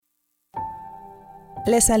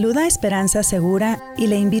Le saluda Esperanza Segura y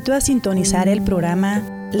le invito a sintonizar el programa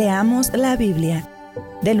Leamos la Biblia,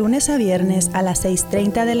 de lunes a viernes a las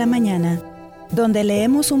 6:30 de la mañana, donde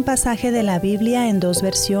leemos un pasaje de la Biblia en 2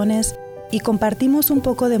 versiones y compartimos un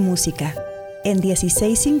poco de música, en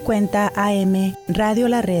 1650 AM Radio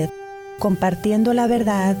La Red, compartiendo la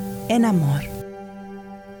verdad en amor.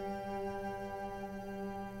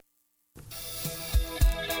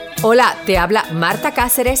 Hola, te habla Marta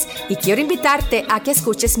Cáceres y quiero invitarte a que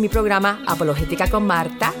escuches mi programa Apologética con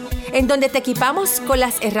Marta, en donde te equipamos con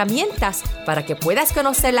las herramientas para que puedas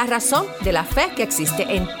conocer la razón de la fe que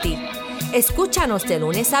existe en ti. Escúchanos de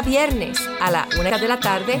lunes a viernes a la 1 de la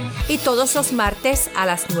tarde y todos los martes a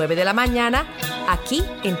las 9 de la mañana, aquí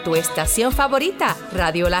en tu estación favorita,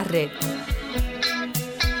 Radio La Red.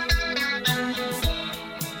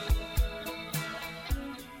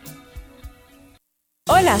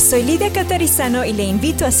 Hola, soy Lidia Catarizano y le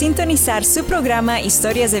invito a sintonizar su programa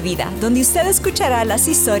Historias de Vida, donde usted escuchará las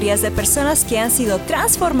historias de personas que han sido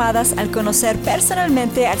transformadas al conocer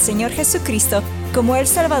personalmente al Señor Jesucristo como el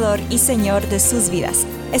Salvador y Señor de sus vidas.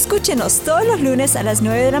 Escúchenos todos los lunes a las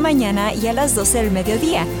 9 de la mañana y a las 12 del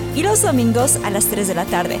mediodía, y los domingos a las 3 de la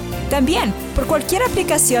tarde. También por cualquier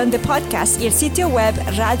aplicación de podcast y el sitio web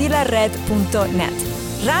radiolared.net.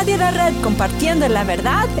 Radio La Red, compartiendo la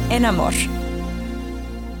verdad en amor.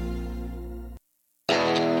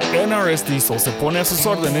 NRS Diesel se pone a sus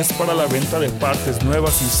órdenes para la venta de partes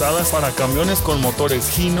nuevas y usadas para camiones con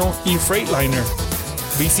motores Hino y Freightliner.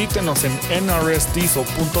 Visítenos en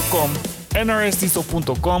nrsdiesel.com,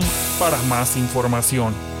 nrsdiesel.com para más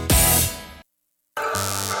información.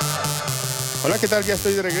 Hola, ¿qué tal? Ya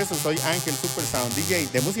estoy de regreso. Soy Ángel Supersound, DJ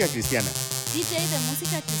de música cristiana. ¿DJ de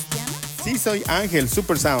música cristiana? Sí, soy Ángel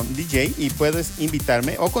Supersound, DJ, y puedes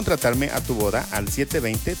invitarme o contratarme a tu boda al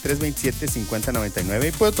 720-327-5099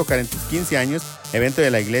 y puedo tocar en tus 15 años, evento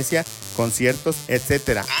de la iglesia, conciertos,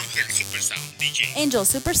 etc. Ángel Supersound, DJ. Angel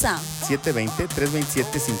Supersound.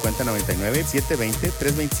 720-327-5099,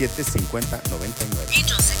 720-327-5099. Angel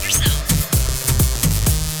Supersound.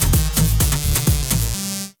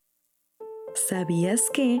 ¿Sabías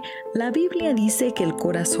que la Biblia dice que el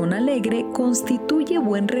corazón alegre constituye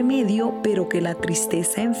buen remedio, pero que la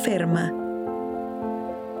tristeza enferma?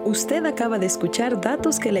 Usted acaba de escuchar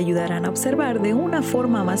datos que le ayudarán a observar de una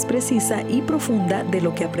forma más precisa y profunda de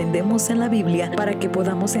lo que aprendemos en la Biblia para que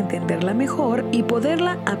podamos entenderla mejor y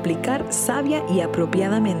poderla aplicar sabia y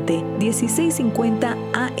apropiadamente. 1650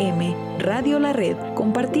 AM, Radio La Red,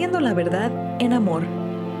 compartiendo la verdad en amor.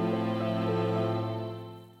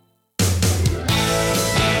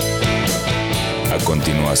 A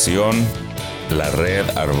continuación, La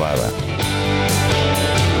Red Arvada.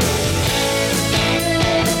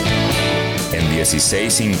 En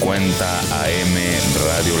 1650 AM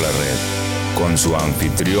Radio La Red, con su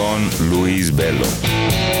anfitrión Luis Velo.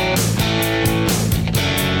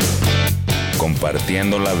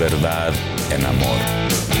 Compartiendo la verdad en amor.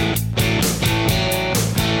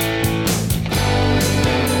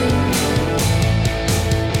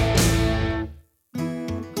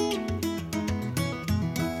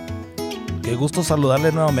 Qué gusto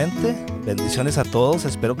saludarles nuevamente. Bendiciones a todos.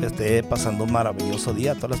 Espero que esté pasando un maravilloso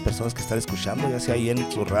día a todas las personas que están escuchando, ya sea ahí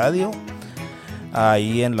en su radio,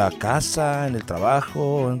 ahí en la casa, en el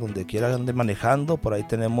trabajo, en donde quiera ande manejando. Por ahí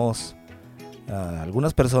tenemos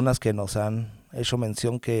algunas personas que nos han hecho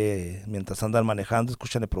mención que mientras andan manejando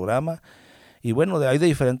escuchan el programa. Y bueno, hay de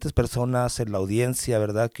diferentes personas en la audiencia,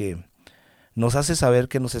 ¿verdad?, que nos hace saber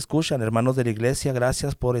que nos escuchan. Hermanos de la iglesia,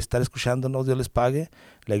 gracias por estar escuchándonos, Dios les pague.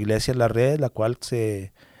 La iglesia es La Red, la cual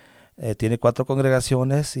tiene 4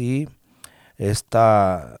 congregaciones, y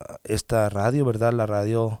esta radio, ¿verdad? La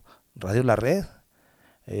radio La Red,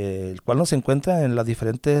 el cual nos encuentra en las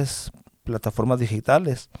diferentes plataformas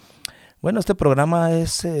digitales. Bueno, este programa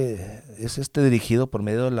es dirigido por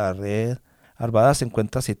medio de La Red Arvada. Se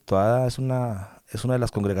encuentra situada, es una de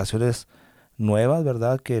las congregaciones nuevas,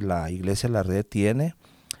 ¿verdad?, que la iglesia La Red tiene.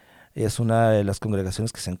 Es una de las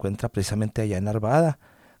congregaciones que se encuentra precisamente allá en Arvada,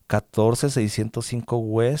 14605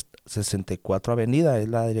 West 64 Avenida es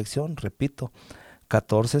la dirección, repito,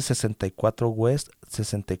 14604 West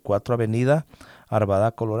 64 Avenida,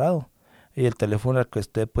 Arvada, Colorado. Y el teléfono al que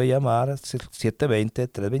usted puede llamar es el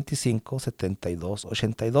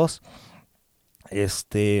 720-325-7282.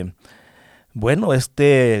 Bueno,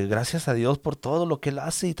 gracias a Dios por todo lo que Él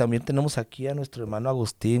hace, y también tenemos aquí a nuestro hermano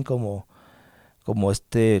Agustín como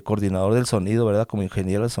coordinador del sonido, ¿verdad?, como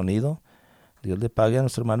ingeniero de sonido. Dios le pague a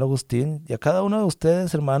nuestro hermano Agustín y a cada uno de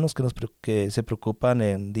ustedes, hermanos, que se preocupan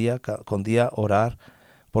en día con día orar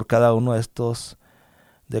por cada uno de estos,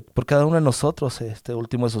 por cada uno de nosotros. Este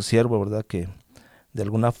último es su siervo, ¿verdad?, que de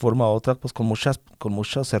alguna forma u otra, pues con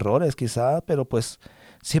muchos errores quizá, pero pues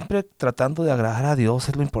siempre tratando de agradar a Dios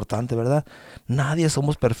es lo importante, ¿verdad? Nadie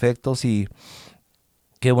somos perfectos y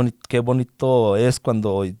qué bonito es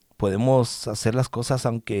cuando podemos hacer las cosas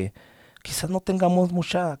aunque quizás no tengamos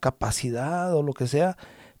mucha capacidad o lo que sea,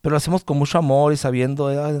 pero lo hacemos con mucho amor y sabiendo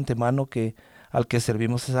de antemano que al que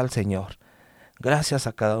servimos es al Señor. Gracias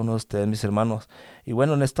a cada uno de ustedes, mis hermanos. Y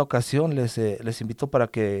bueno, en esta ocasión les invito para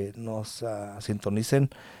que nos sintonicen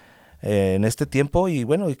en este tiempo y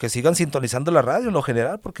bueno, y que sigan sintonizando la radio en lo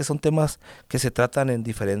general, porque son temas que se tratan en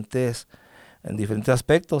diferentes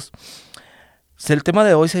aspectos. El tema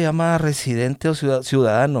de hoy se llama residente o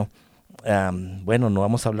ciudadano. Bueno, no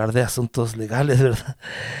vamos a hablar de asuntos legales, ¿verdad?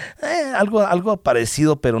 Algo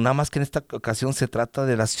parecido, pero nada más que en esta ocasión se trata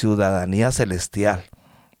de la ciudadanía celestial.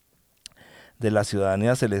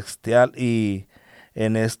 Y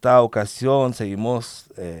en esta ocasión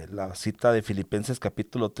seguimos la cita de Filipenses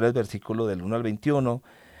capítulo 3, versículo del 1 al 21,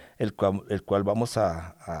 el cual vamos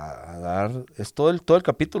a dar, es todo el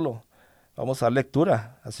capítulo, vamos a dar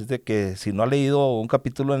lectura, así es de que si no ha leído un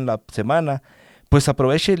capítulo en la semana, pues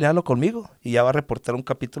aproveche y léalo conmigo, y ya va a reportar un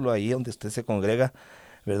capítulo ahí donde usted se congrega,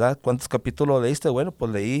 ¿verdad? ¿Cuántos capítulos leíste? Bueno,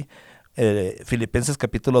 pues leí Filipenses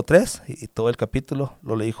capítulo 3 y todo el capítulo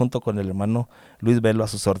lo leí junto con el hermano Luis Velo a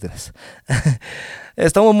sus órdenes.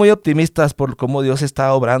 Estamos muy optimistas por cómo Dios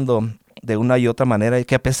está obrando de una y otra manera y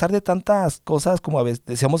que a pesar de tantas cosas, como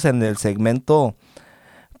decíamos en el segmento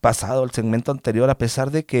pasado, el segmento anterior, a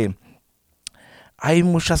pesar de que hay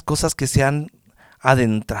muchas cosas que se han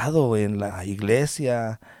adentrado en la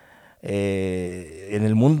iglesia, en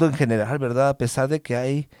el mundo en general, ¿verdad? A pesar de que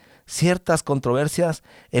hay ciertas controversias,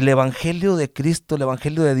 el evangelio de Cristo, el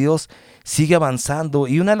evangelio de Dios sigue avanzando,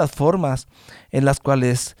 y una de las formas en las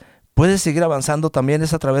cuales puede seguir avanzando también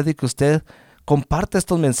es a través de que usted comparte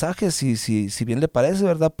estos mensajes, y si bien le parece,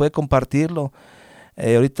 ¿verdad? Puede compartirlo.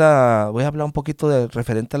 Ahorita voy a hablar un poquito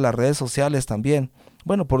referente a las redes sociales también.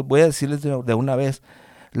 Bueno, voy a decirles de una vez,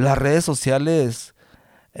 las redes sociales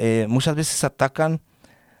muchas veces atacan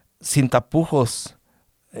sin tapujos,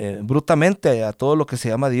 brutamente a todo lo que se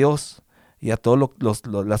llama Dios y a todas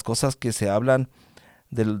las cosas que se hablan,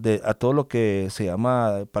 a todo lo que se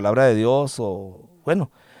llama palabra de Dios, o bueno,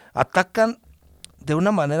 atacan de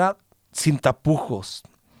una manera sin tapujos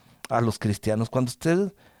a los cristianos. Cuando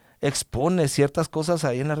usted expone ciertas cosas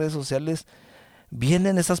ahí en las redes sociales,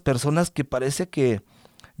 vienen esas personas que parece que,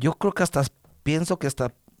 yo creo que pienso que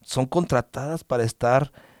hasta son contratadas para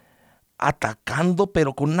estar atacando,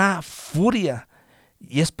 pero con una furia.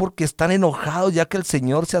 Y es porque están enojados ya que el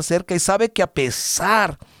Señor se acerca y sabe que a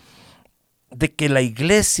pesar de que la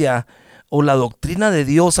iglesia o la doctrina de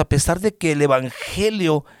Dios, a pesar de que el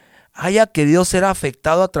evangelio haya querido ser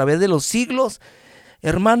afectado a través de los siglos,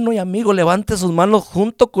 hermano y amigo, levante sus manos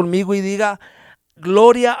junto conmigo y diga: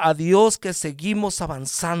 gloria a Dios que seguimos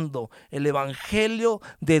avanzando. El evangelio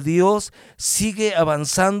de Dios sigue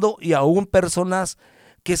avanzando y aún personas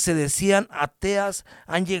que se decían ateas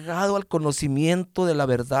han llegado al conocimiento de la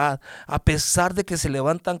verdad, a pesar de que se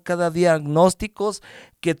levantan cada día agnósticos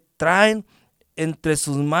que traen entre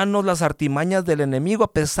sus manos las artimañas del enemigo.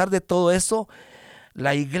 A pesar de todo eso,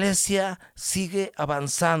 la iglesia sigue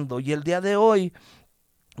avanzando, y el día de hoy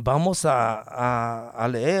vamos a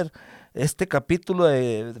leer este capítulo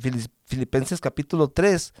de Filipenses capítulo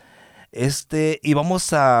 3, y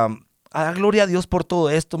vamos a dar gloria a Dios por todo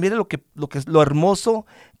esto. Mire lo hermoso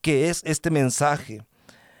que es este mensaje.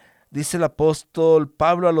 Dice el apóstol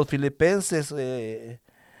Pablo a los filipenses,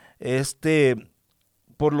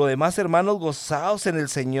 por lo demás, hermanos, gozaos en el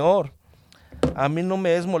Señor. A mí no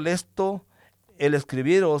me es molesto el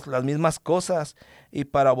escribiros las mismas cosas, y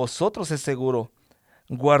para vosotros es seguro.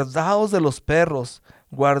 Guardaos de los perros,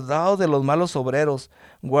 guardaos de los malos obreros,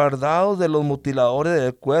 guardaos de los mutiladores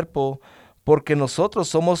del cuerpo, porque nosotros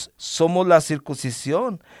somos la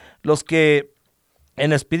circuncisión, los que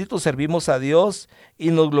en espíritu servimos a Dios y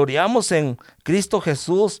nos gloriamos en Cristo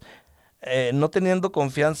Jesús, no teniendo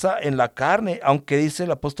confianza en la carne, aunque dice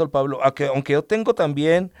el apóstol Pablo, aunque yo tengo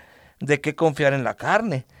también de qué confiar en la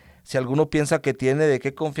carne. Si alguno piensa que tiene de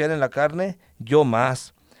qué confiar en la carne, yo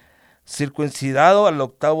más. Circuncidado al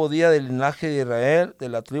 8º día del linaje de Israel, de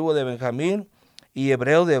la tribu de Benjamín, y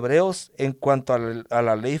hebreo de hebreos, en cuanto a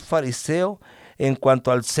la ley fariseo, en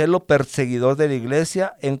cuanto al celo perseguidor de la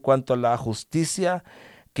iglesia, en cuanto a la justicia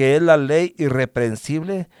que es la ley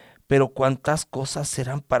irreprensible. Pero cuántas cosas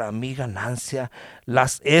serán para mí ganancia,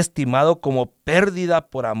 las he estimado como pérdida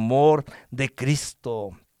por amor de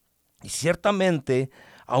Cristo. Y ciertamente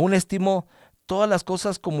aún estimo todas las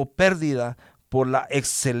cosas como pérdida por la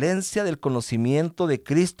excelencia del conocimiento de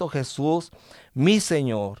Cristo Jesús, mi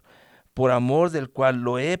Señor, por amor del cual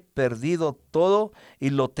lo he perdido todo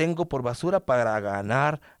y lo tengo por basura para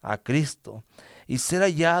ganar a Cristo y ser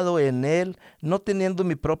hallado en Él, no teniendo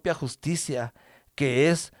mi propia justicia, que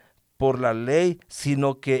es por la ley,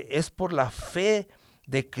 sino que es por la fe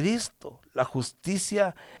de Cristo, la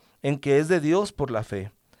justicia en que es de Dios por la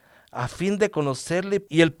fe, a fin de conocerle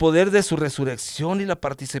y el poder de su resurrección y la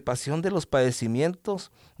participación de los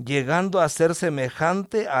padecimientos, llegando a ser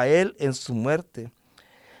semejante a Él en su muerte.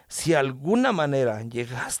 Si de alguna manera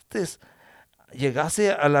llegase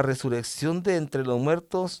a la resurrección de entre los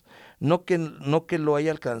muertos, no que lo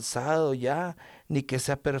haya alcanzado ya, ni que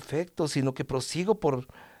sea perfecto, sino que prosigo por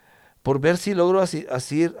ver si logro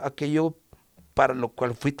hacer aquello para lo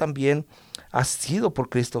cual fui también asido por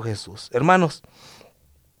Cristo Jesús. Hermanos,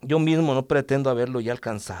 yo mismo no pretendo haberlo ya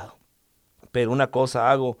alcanzado, pero una cosa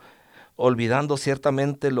hago, olvidando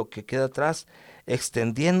ciertamente lo que queda atrás,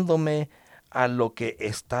 extendiéndome a lo que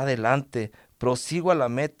está delante, prosigo a la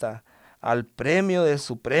meta, al premio del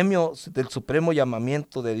supremo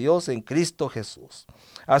llamamiento de Dios en Cristo Jesús.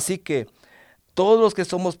 Así que todos los que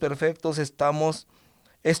somos perfectos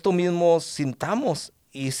esto mismo sintamos,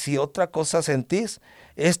 y si otra cosa sentís,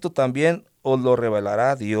 esto también os lo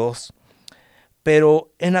revelará Dios.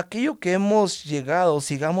 Pero en aquello que hemos llegado,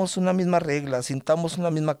 sigamos una misma regla, sintamos una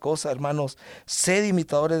misma cosa, hermanos. Sed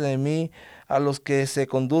imitadores de mí, a los que se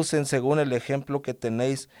conducen según el ejemplo que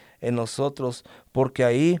tenéis en nosotros, porque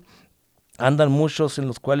ahí andan muchos, en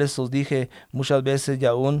los cuales os dije muchas veces y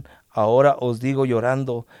aún ahora os digo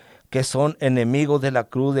llorando, que son enemigos de la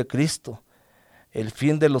cruz de Cristo, el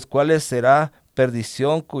fin de los cuales será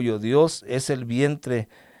perdición, cuyo Dios es el vientre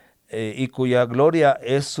y cuya gloria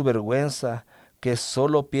es su vergüenza, que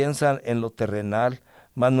solo piensan en lo terrenal,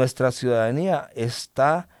 mas nuestra ciudadanía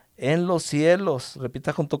está en los cielos.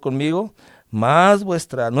 Repita junto conmigo, mas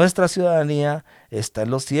nuestra ciudadanía está en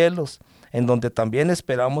los cielos, en donde también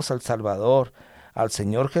esperamos al Salvador, al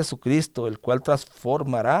Señor Jesucristo, el cual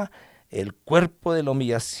transformará el cuerpo de la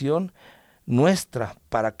humillación nuestra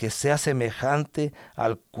para que sea semejante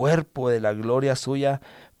al cuerpo de la gloria suya,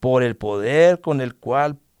 por el poder con el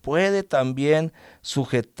cual puede también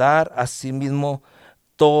sujetar a sí mismo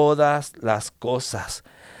todas las cosas.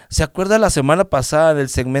 ¿Se acuerda la semana pasada, en el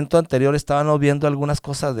segmento anterior, estábamos viendo algunas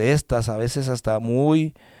cosas de estas, a veces hasta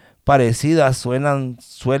muy parecidas,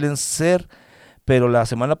 suelen ser, pero la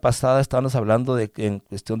semana pasada estábamos hablando en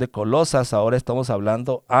cuestión de Colosas, ahora estamos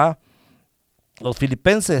hablando a los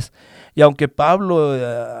filipenses, y aunque Pablo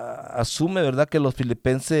asume, ¿verdad?, que los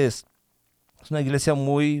filipenses es una iglesia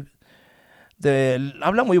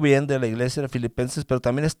habla muy bien de la iglesia de filipenses, pero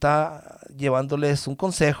también está llevándoles un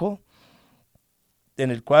consejo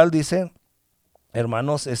en el cual dice,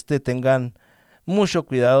 hermanos, tengan mucho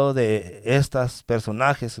cuidado de estos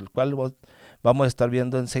personajes, el cual vamos a estar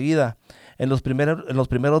viendo enseguida. En los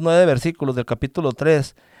primeros 9 versículos del capítulo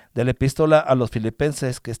 3 de la epístola a los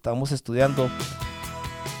filipenses que estamos estudiando,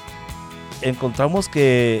 encontramos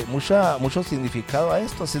que mucho significado a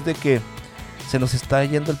esto, así es de que se nos está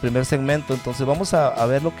yendo el primer segmento. Entonces vamos a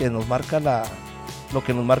ver lo que nos marca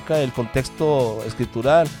el contexto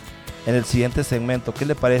escritural en el siguiente segmento. ¿Qué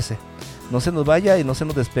le parece? No se nos vaya y no se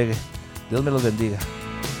nos despegue. Dios me los bendiga.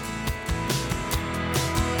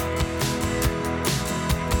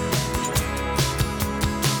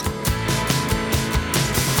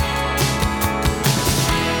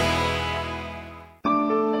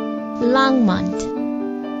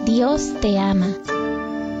 Longmont, Dios te ama.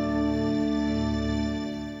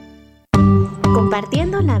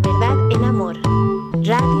 Compartiendo la verdad en amor.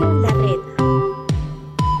 Radio La Red.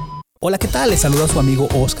 Hola, ¿qué tal? Les saluda su amigo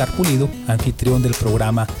Oscar Pulido, anfitrión del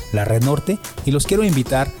programa La Red Norte, y los quiero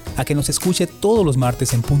invitar a que nos escuche todos los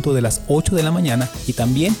martes en punto de las 8 de la mañana y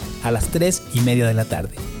también a las 3:30 de la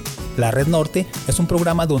tarde. La Red Norte es un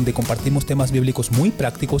programa donde compartimos temas bíblicos muy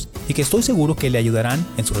prácticos y que estoy seguro que le ayudarán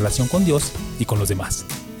en su relación con Dios y con los demás.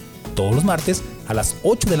 Todos los martes a las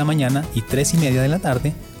 8 de la mañana y 3:30 de la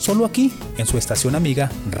tarde, solo aquí en su estación amiga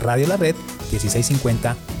Radio La Red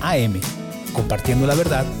 1650 AM, compartiendo la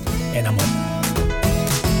verdad en amor.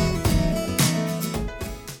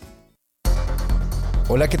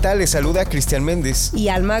 Hola, ¿qué tal? Les saluda Cristian Méndez y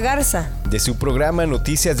Alma Garza de su programa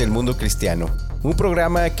Noticias del Mundo Cristiano, un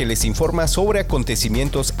programa que les informa sobre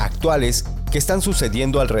acontecimientos actuales que están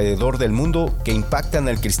sucediendo alrededor del mundo que impactan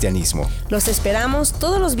al cristianismo. Los esperamos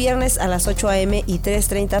todos los viernes a las 8 a.m. y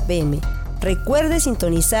 3:30 p.m. Recuerde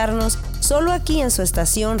sintonizarnos solo aquí en su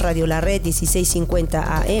estación Radio La Red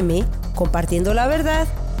 1650 AM, compartiendo la verdad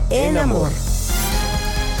en amor.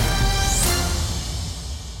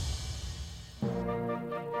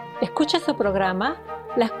 Escucha su programa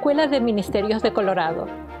La Escuela de Ministerios de Colorado,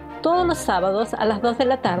 todos los sábados a las 2 de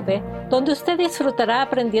la tarde, donde usted disfrutará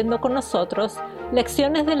aprendiendo con nosotros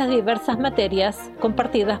lecciones de las diversas materias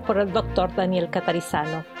compartidas por el Dr. Daniel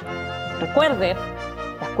Catarizano. Recuerde,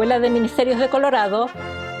 La Escuela de Ministerios de Colorado,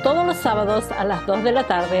 todos los sábados a las 2 de la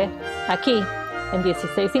tarde, aquí en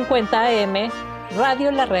 1650 AM,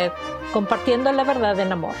 Radio La Red, compartiendo la verdad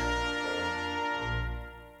en amor.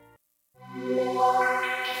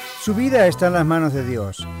 Su vida está en las manos de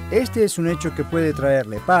Dios. Este es un hecho que puede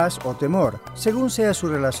traerle paz o temor, según sea su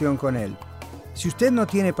relación con Él. Si usted no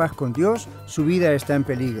tiene paz con Dios, su vida está en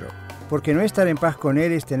peligro, porque no estar en paz con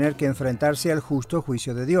Él es tener que enfrentarse al justo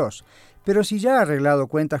juicio de Dios. Pero si ya ha arreglado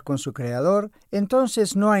cuentas con su Creador,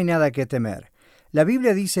 entonces no hay nada que temer. La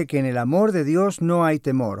Biblia dice que en el amor de Dios no hay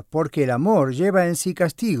temor, porque el amor lleva en sí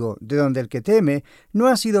castigo, de donde el que teme no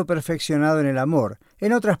ha sido perfeccionado en el amor.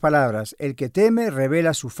 En otras palabras, el que teme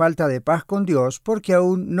revela su falta de paz con Dios porque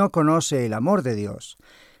aún no conoce el amor de Dios.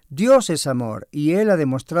 Dios es amor, y Él ha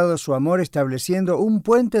demostrado su amor estableciendo un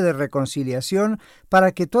puente de reconciliación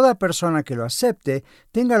para que toda persona que lo acepte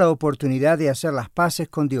tenga la oportunidad de hacer las paces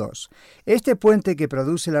con Dios. Este puente que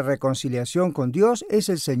produce la reconciliación con Dios es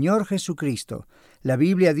el Señor Jesucristo. La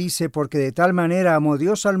Biblia dice, porque de tal manera amó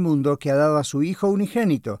Dios al mundo que ha dado a su Hijo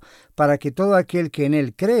unigénito, para que todo aquel que en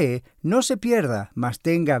Él cree no se pierda, mas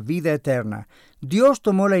tenga vida eterna. Dios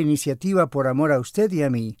tomó la iniciativa por amor a usted y a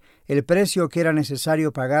mí. El precio que era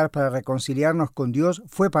necesario pagar para reconciliarnos con Dios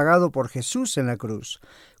fue pagado por Jesús en la cruz.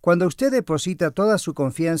 Cuando usted deposita toda su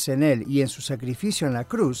confianza en Él y en su sacrificio en la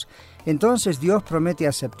cruz, entonces Dios promete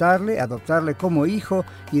aceptarle, adoptarle como hijo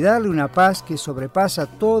y darle una paz que sobrepasa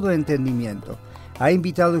todo entendimiento. ¿Ha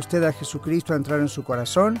invitado usted a Jesucristo a entrar en su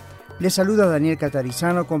corazón? Le saluda Daniel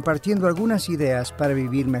Catarizano compartiendo algunas ideas para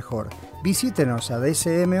vivir mejor. Visítenos a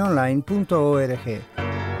dcmonline.org.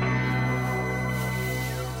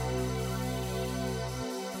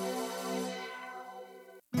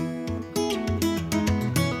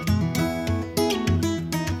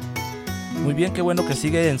 Muy bien, qué bueno que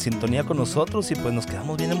sigue en sintonía con nosotros y pues nos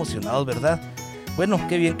quedamos bien emocionados, ¿verdad? Bueno,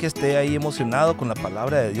 qué bien que esté ahí emocionado con la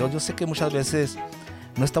palabra de Dios. Yo sé que muchas veces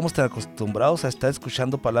no estamos tan acostumbrados a estar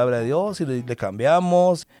escuchando palabra de Dios y le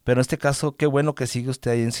cambiamos, pero en este caso, qué bueno que sigue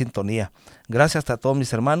usted ahí en sintonía. Gracias a todos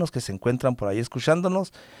mis hermanos que se encuentran por ahí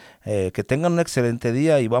escuchándonos, que tengan un excelente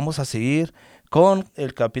día y vamos a seguir con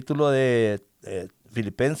el capítulo de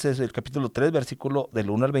Filipenses, el capítulo 3, versículo del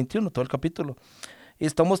 1 al 21, todo el capítulo. Y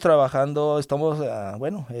estamos trabajando,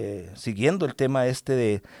 siguiendo el tema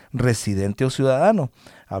de residente o ciudadano.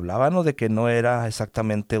 Hablábamos de que no era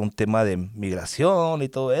exactamente un tema de migración y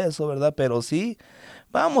todo eso, ¿verdad? Pero sí,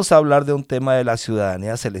 vamos a hablar de un tema de la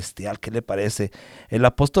ciudadanía celestial. ¿Qué le parece? El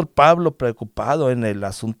apóstol Pablo, preocupado en el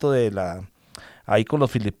asunto ahí con los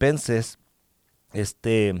filipenses,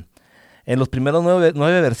 en los primeros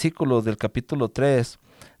 9 versículos del capítulo 3,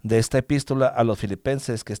 de esta epístola a los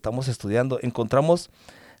filipenses que estamos estudiando, encontramos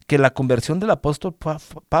que la conversión del apóstol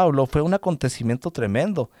Pablo fue un acontecimiento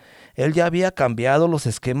tremendo. Él ya había cambiado los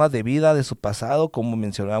esquemas de vida de su pasado, como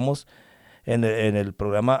mencionamos en el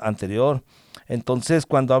programa anterior. Entonces,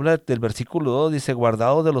 cuando habla del versículo 2, dice,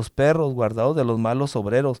 guardados de los perros, guardados de los malos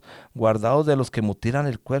obreros, guardados de los que mutilan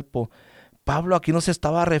el cuerpo. Pablo aquí no se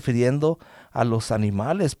estaba refiriendo a los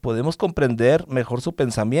animales. Podemos comprender mejor su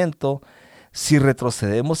pensamiento si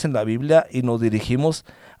retrocedemos en la Biblia y nos dirigimos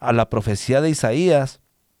a la profecía de Isaías,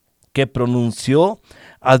 que pronunció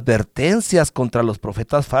advertencias contra los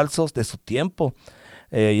profetas falsos de su tiempo.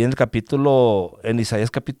 Y en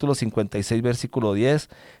Isaías capítulo 56, versículo 10,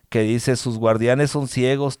 que dice, sus guardianes son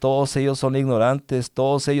ciegos, todos ellos son ignorantes,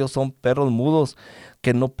 todos ellos son perros mudos,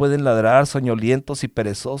 que no pueden ladrar, soñolientos y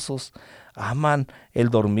perezosos, aman el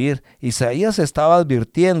dormir. Isaías estaba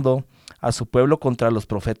advirtiendo a su pueblo contra los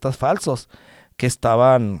profetas falsos que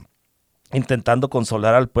estaban intentando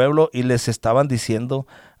consolar al pueblo y les estaban diciendo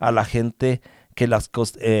a la gente que las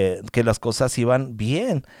cosas iban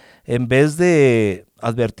bien, en vez de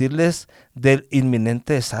advertirles del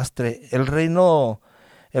inminente desastre. El reino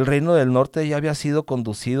del norte ya había sido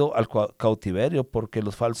conducido al cautiverio porque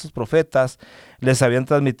los falsos profetas les habían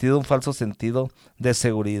transmitido un falso sentido de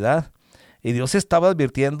seguridad. Y Dios estaba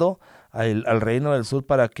advirtiendo al reino del sur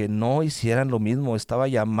para que no hicieran lo mismo. Estaba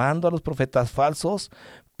llamando a los profetas falsos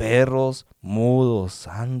perros mudos.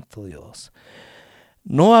 Santo Dios.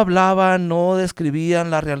 No hablaban, no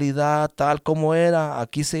describían la realidad tal como era.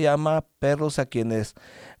 Aquí se llama perros a quienes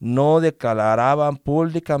no declaraban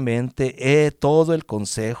públicamente todo el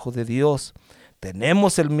consejo de Dios.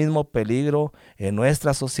 Tenemos el mismo peligro en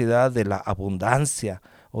nuestra sociedad de la abundancia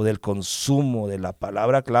o del consumo. De la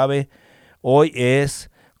palabra clave hoy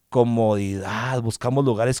es comodidad, buscamos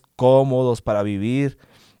lugares cómodos para vivir.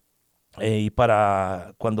 Y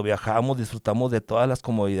para cuando viajamos disfrutamos de todas las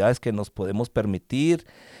comodidades que nos podemos permitir.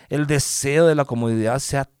 El deseo de la comodidad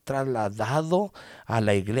se ha trasladado a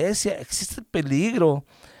la iglesia. Existe el peligro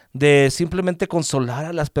de simplemente consolar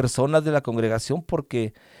a las personas de la congregación,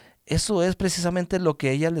 porque eso es precisamente lo que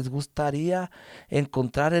a ellas les gustaría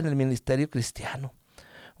encontrar en el ministerio cristiano.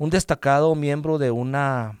 Un destacado miembro de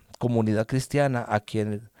una comunidad cristiana a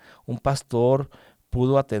quien un pastor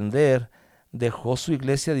pudo atender dejó su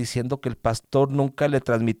iglesia diciendo que el pastor nunca le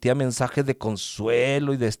transmitía mensajes de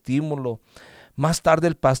consuelo y de estímulo. Más tarde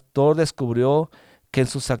el pastor descubrió que en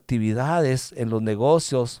sus actividades, en los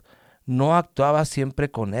negocios, no actuaba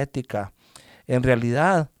siempre con ética. En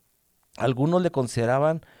realidad, algunos le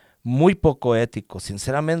consideraban muy poco ético.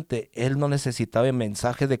 Sinceramente, él no necesitaba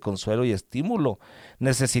mensajes de consuelo y estímulo,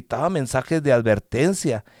 necesitaba mensajes de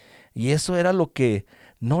advertencia, y eso era lo que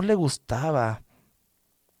no le gustaba.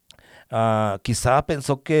 Quizá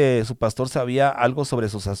pensó que su pastor sabía algo sobre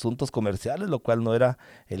sus asuntos comerciales, lo cual no era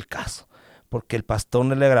el caso, porque el pastor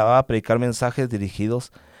no le agradaba predicar mensajes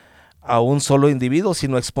dirigidos a un solo individuo,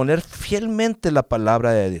 sino exponer fielmente la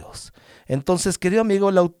palabra de Dios. Entonces, querido amigo,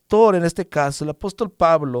 el autor, en este caso, el apóstol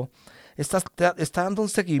Pablo, está dando un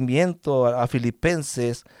seguimiento a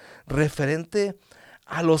Filipenses referente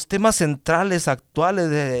a los temas centrales actuales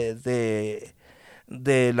de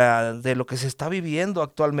lo que se está viviendo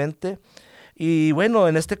actualmente. Y bueno,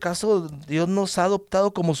 en este caso Dios nos ha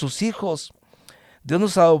adoptado como sus hijos. Dios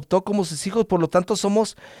nos adoptó como sus hijos, por lo tanto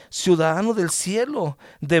somos ciudadanos del cielo.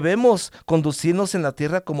 Debemos conducirnos en la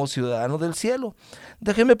tierra como ciudadanos del cielo.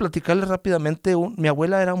 Déjenme platicarles rápidamente. Mi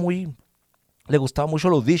abuela le gustaban mucho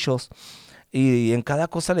los dichos, y en cada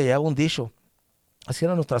cosa le llevaba un dicho. Así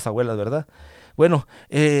eran nuestras abuelas, ¿verdad? Bueno,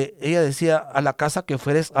 ella decía: a la casa que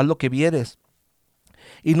fueres, haz lo que vieres.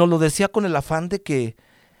 Y nos lo decía con el afán de que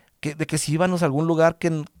si íbamos a algún lugar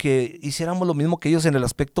que hiciéramos lo mismo que ellos en el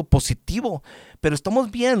aspecto positivo. Pero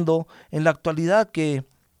estamos viendo en la actualidad que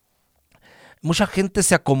mucha gente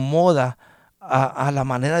se acomoda a la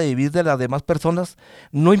manera de vivir de las demás personas,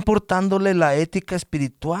 no importándole la ética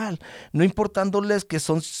espiritual, no importándoles que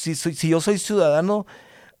si yo soy ciudadano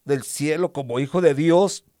del cielo como hijo de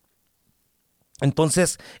Dios,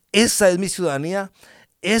 entonces esa es mi ciudadanía.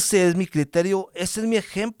 Ese es mi criterio, ese es mi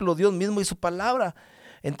ejemplo, Dios mismo y su palabra.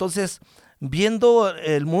 Entonces, viendo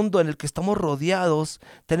el mundo en el que estamos rodeados,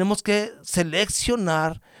 tenemos que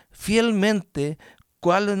seleccionar fielmente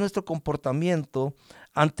cuál es nuestro comportamiento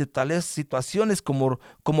ante tales situaciones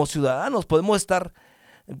como ciudadanos.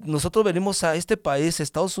 Nosotros venimos a este país,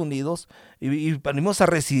 Estados Unidos, y venimos a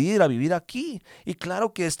residir, a vivir aquí. Y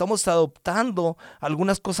claro que estamos adoptando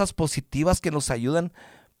algunas cosas positivas que nos ayudan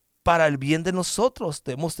para el bien de nosotros.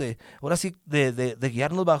 Debemos de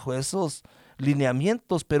guiarnos bajo esos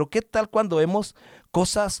lineamientos. Pero ¿qué tal cuando vemos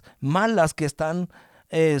cosas malas que están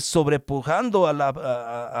sobrepujando a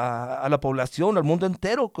la población, al mundo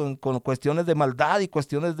entero, con cuestiones de maldad y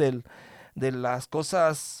cuestiones de las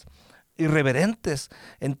cosas irreverentes?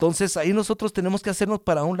 Entonces ahí nosotros tenemos que hacernos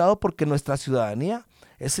para un lado, porque nuestra ciudadanía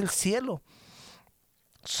es el cielo.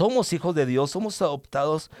 Somos hijos de Dios, somos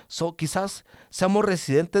adoptados, quizás seamos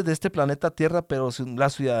residentes de este planeta Tierra, pero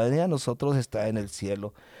la ciudadanía de nosotros está en el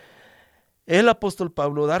cielo. El apóstol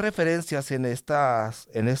Pablo da referencias en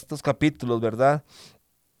estos capítulos, ¿verdad?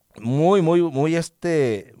 Muy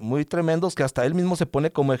tremendos, que hasta él mismo se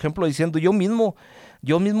pone como ejemplo diciendo: yo mismo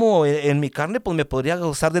en mi carne pues me podría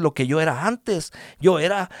gozar de lo que yo era antes. Yo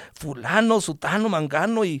era fulano, sutano,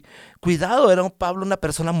 mangano, y cuidado, era Pablo una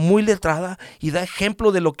persona muy letrada y da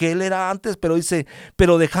ejemplo de lo que él era antes, pero dice: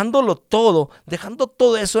 pero dejando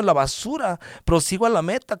todo eso en la basura, prosigo a la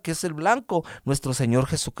meta, que es el blanco, nuestro Señor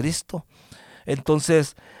Jesucristo.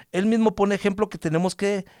 Entonces, él mismo pone ejemplo que tenemos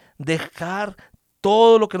que dejar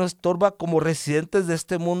todo lo que nos estorba como residentes de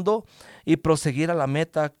este mundo y proseguir a la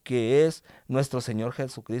meta, que es nuestro Señor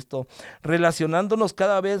Jesucristo, relacionándonos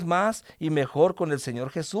cada vez más y mejor con el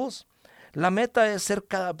Señor Jesús. La meta es ser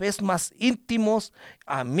cada vez más íntimos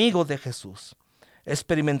amigos de Jesús,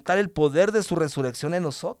 experimentar el poder de su resurrección en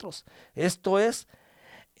nosotros. Esto es,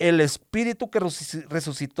 el Espíritu que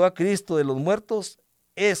resucitó a Cristo de los muertos.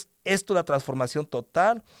 Es esto la transformación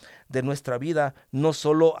total de nuestra vida, no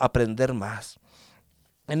solo aprender más.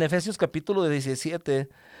 En Efesios capítulo 17,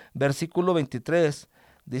 versículo 23,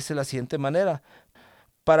 dice la siguiente manera: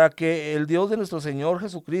 para que el Dios de nuestro Señor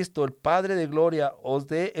Jesucristo, el Padre de gloria, os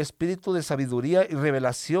dé espíritu de sabiduría y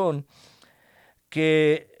revelación,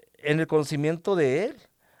 que en el conocimiento de Él,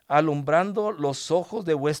 alumbrando los ojos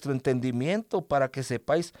de vuestro entendimiento, para que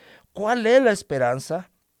sepáis cuál es la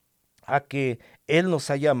esperanza a que Él nos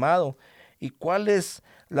ha llamado y cuáles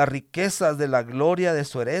las riquezas de la gloria de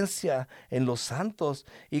su herencia en los santos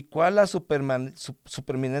y cuál la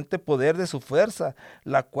superminente poder de su fuerza,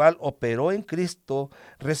 la cual operó en Cristo,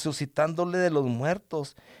 resucitándole de los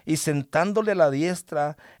muertos y sentándole a la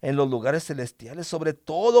diestra en los lugares celestiales, sobre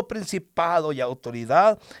todo principado y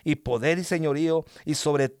autoridad y poder y señorío, y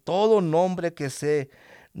sobre todo nombre que se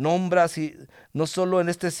nombra, no solo en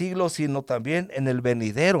este siglo, sino también en el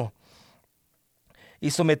venidero. Y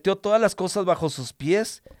sometió todas las cosas bajo sus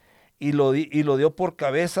pies y lo dio por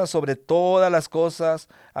cabeza sobre todas las cosas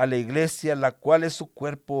a la iglesia, la cual es su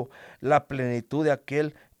cuerpo, la plenitud de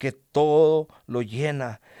aquel que todo lo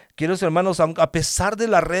llena. Queridos hermanos, a pesar de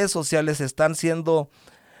las redes sociales se están siendo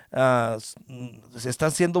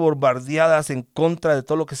bombardeadas en contra de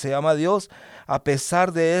todo lo que se llama Dios, a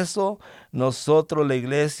pesar de eso, nosotros, la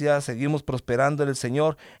iglesia, seguimos prosperando en el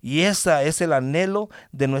Señor, y ese es el anhelo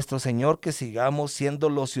de nuestro Señor, que sigamos siendo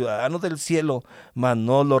los ciudadanos del cielo, mas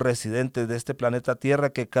no los residentes de este planeta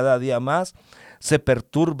Tierra, que cada día más se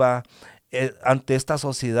perturba ante esta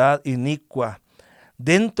sociedad inicua.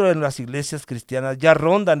 Dentro de las iglesias cristianas ya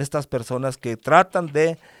rondan estas personas que tratan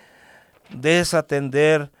de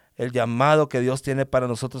desatender el llamado que Dios tiene para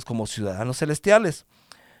nosotros como ciudadanos celestiales,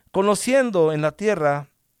 conduciéndonos en la tierra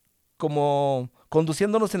como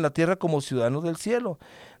ciudadanos del cielo.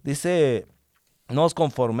 Dice, no os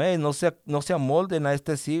conforméis, no se amolden a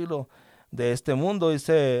este siglo de este mundo,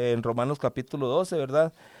 dice en Romanos capítulo 12,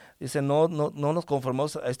 ¿verdad? Dice, no nos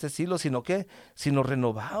conformamos a este siglo, sino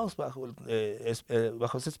renovados bajo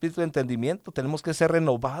ese espíritu de entendimiento. Tenemos que ser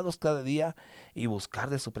renovados cada día y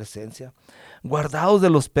buscar de su presencia. Guardados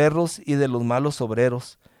de los perros y de los malos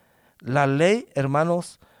obreros. La ley,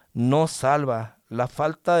 hermanos, no salva. La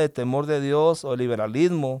falta de temor de Dios o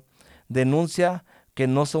liberalismo denuncia que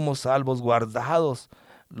no somos salvos, guardados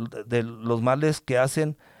de los males que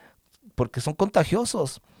hacen, porque son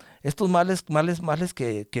contagiosos. Estos males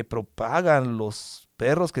que propagan los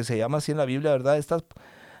perros, que se llama así en la Biblia, ¿verdad? Estos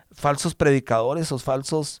falsos predicadores, esos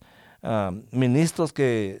falsos ministros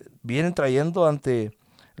que vienen trayendo ante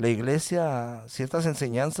la iglesia ciertas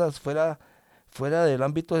enseñanzas fuera del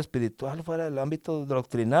ámbito espiritual, fuera del ámbito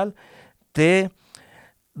doctrinal,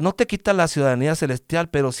 no te quita la ciudadanía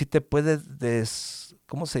celestial, pero sí te puede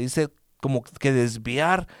como que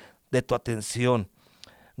desviar de tu atención.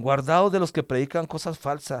 Guardados de los que predican cosas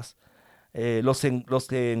falsas, los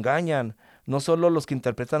que engañan, no solo los que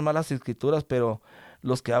interpretan malas escrituras, pero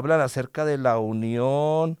los que hablan acerca de la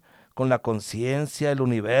unión con la conciencia, el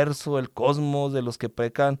universo, el cosmos, de los que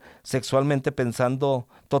pecan sexualmente pensando,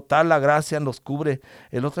 total, la gracia nos cubre.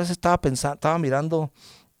 El otro vez estaba mirando,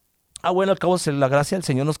 bueno, al cabo la gracia del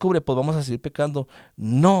Señor nos cubre, pues vamos a seguir pecando.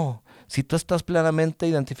 No. Si tú estás plenamente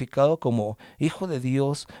identificado como hijo de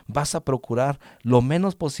Dios, vas a procurar lo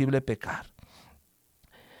menos posible pecar.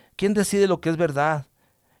 ¿Quién decide lo que es verdad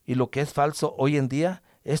y lo que es falso hoy en día?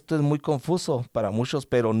 Esto es muy confuso para muchos,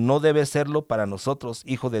 pero no debe serlo para nosotros,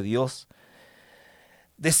 hijo de Dios.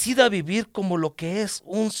 Decida vivir como lo que es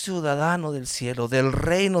un ciudadano del cielo, del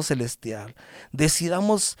reino celestial.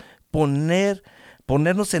 Decidamos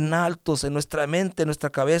ponernos en altos en nuestra mente, en nuestra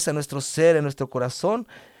cabeza, en nuestro ser, en nuestro corazón,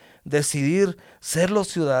 decidir ser los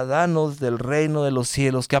ciudadanos del reino de los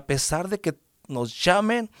cielos, que a pesar de que nos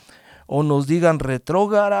llamen o nos digan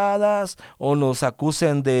retrógradas o nos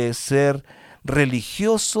acusen de ser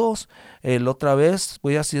religiosos, otra vez,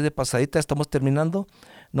 voy así de pasadita, estamos terminando,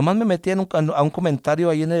 nomás me metí a un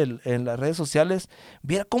comentario ahí en las redes sociales,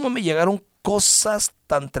 viera cómo me llegaron cosas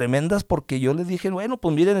tan tremendas, porque yo les dije, bueno,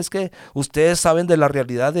 pues miren, es que ustedes saben de la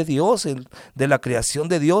realidad de Dios, de la creación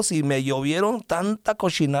de Dios, y me llovieron tanta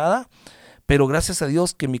cochinada, pero gracias a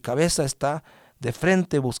Dios que mi cabeza está de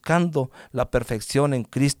frente buscando la perfección en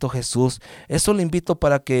Cristo Jesús. Eso le invito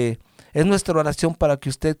es nuestra oración para que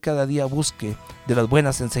usted cada día busque de las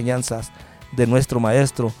buenas enseñanzas de nuestro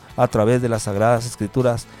Maestro a través de las Sagradas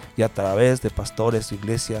Escrituras y a través de pastores o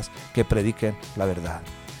iglesias que prediquen la verdad.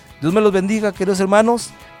 Dios me los bendiga, queridos hermanos,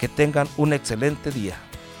 que tengan un excelente día.